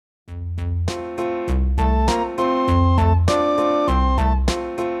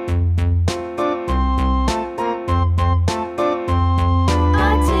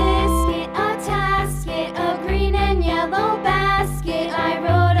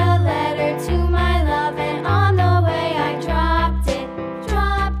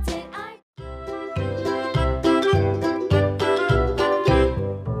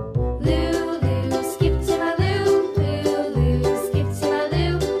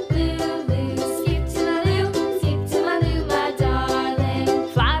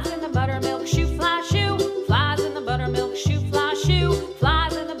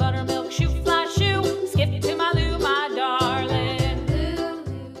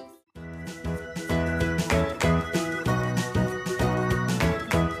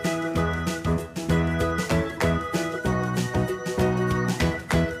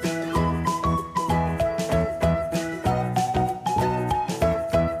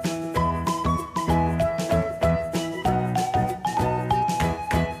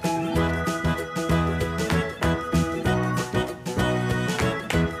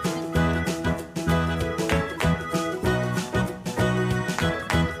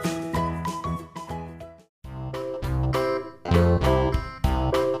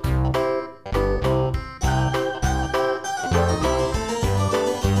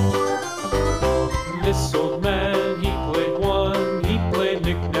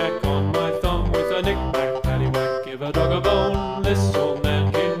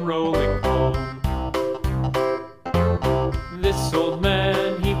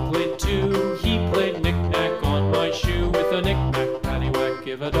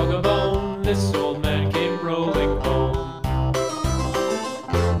give a dog a bone. This old man came rolling home.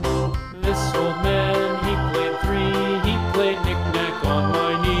 This old man, he played three. He played knick-knack on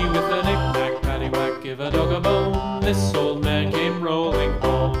my knee with a knick-knack, paddywhack, give a dog a bone. This old man came rolling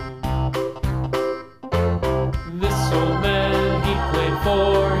home. This old man, he played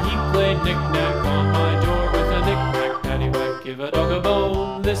four. He played knick-knack on my door with a knick-knack, paddywhack, give a dog a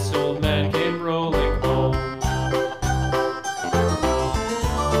bone. This old man came rolling home.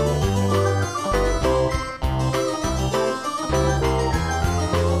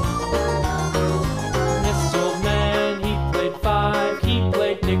 This old man, he played five. He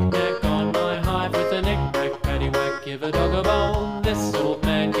played knick-knack on my hive with a knick-knack, paddywhack, give a dog a bone. This old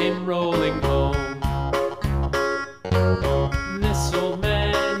man came rolling home. This old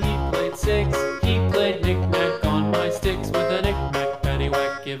man, he played six. He played knick-knack on my sticks with a knick-knack,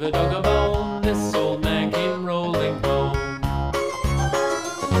 paddywhack, give a dog a bone. This old man came rolling home.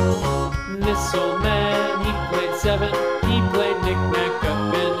 This old man, he played seven. He played knick-knack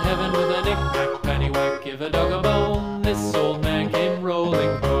up in heaven with a knick-knack, paddywhack, give a dog a bone. This old man came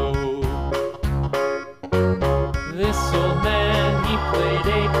rolling home. This old man, he played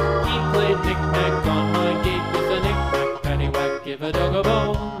eight. He played knick-knack on my gate with a knick-knack, paddywhack, give a dog a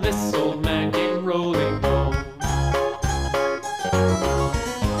bone. This old man came rolling home.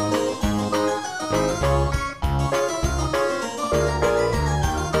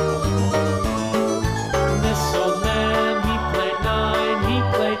 This old man, he played nine. He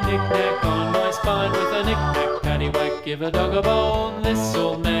played knick-knack on my spine with a knick-knack, paddywhack, give a dog a bone. This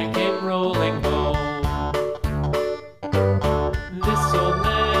old man